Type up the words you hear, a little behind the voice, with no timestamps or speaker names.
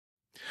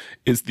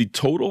Is the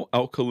total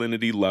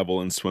alkalinity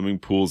level in swimming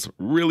pools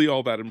really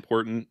all that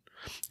important?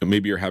 And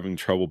maybe you're having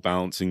trouble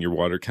balancing your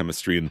water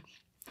chemistry and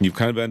you've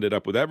kind of ended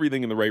up with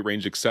everything in the right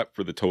range except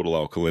for the total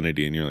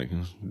alkalinity. And you're like,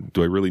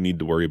 do I really need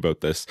to worry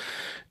about this?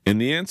 And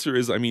the answer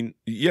is, I mean,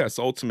 yes,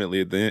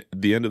 ultimately, at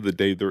the end of the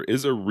day, there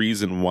is a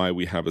reason why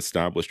we have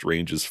established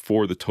ranges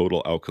for the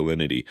total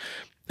alkalinity.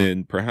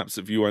 And perhaps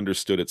if you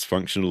understood its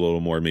function a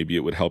little more, maybe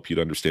it would help you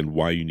to understand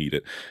why you need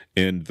it.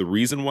 And the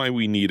reason why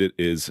we need it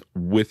is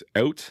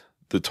without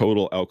the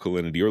total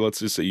alkalinity, or let's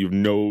just say you have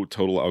no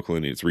total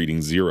alkalinity, it's reading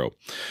 0,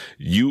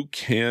 you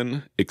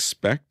can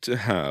expect to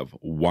have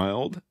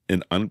wild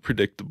and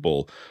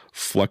unpredictable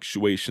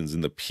fluctuations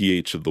in the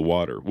pH of the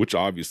water, which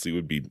obviously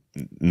would be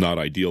not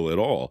ideal at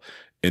all.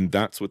 And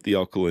that's what the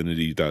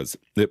alkalinity does.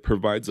 It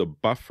provides a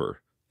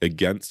buffer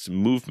against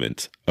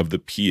movement of the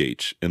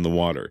pH in the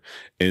water.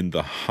 And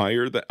the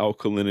higher the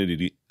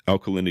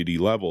alkalinity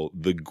level,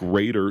 the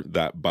greater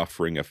that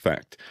buffering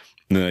effect.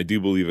 And I do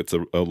believe it's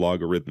a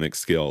logarithmic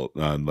scale.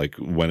 Like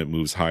when it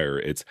moves higher,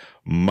 it's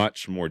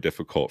much more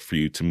difficult for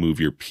you to move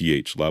your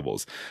pH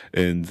levels.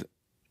 And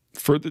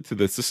further to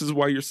this, this is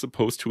why you're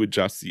supposed to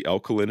adjust the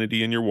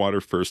alkalinity in your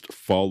water first,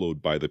 followed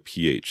by the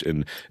pH.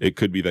 And it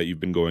could be that you've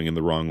been going in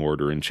the wrong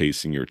order and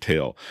chasing your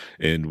tail.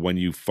 And when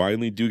you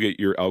finally do get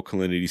your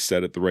alkalinity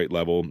set at the right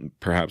level,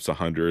 perhaps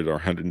 100 or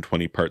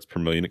 120 parts per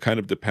million, it kind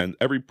of depends.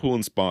 Every pool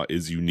and spa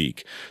is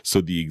unique.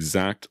 So the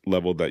exact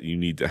level that you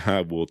need to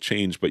have will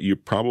change, but you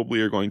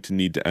probably are going to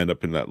need to end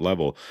up in that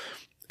level.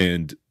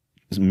 And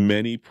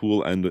many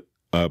pool and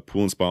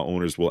spa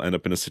owners will end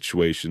up in a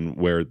situation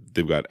where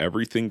they've got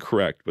everything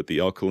correct, but the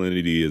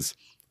alkalinity is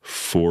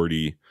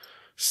 40,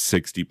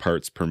 60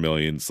 parts per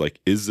million. It's like,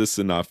 is this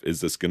enough?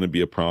 Is this going to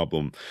be a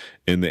problem?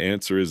 And the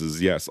answer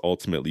is yes,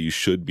 ultimately you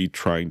should be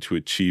trying to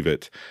achieve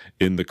it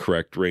in the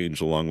correct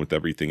range along with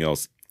everything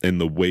else.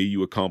 And the way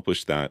you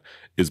accomplish that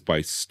is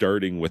by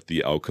starting with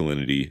the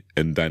alkalinity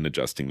and then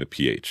adjusting the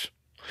pH.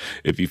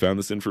 If you found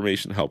this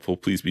information helpful,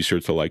 please be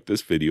sure to like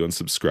this video and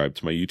subscribe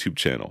to my YouTube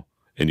channel.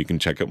 And you can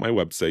check out my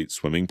website,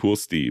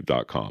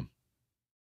 swimmingpoolsteve.com.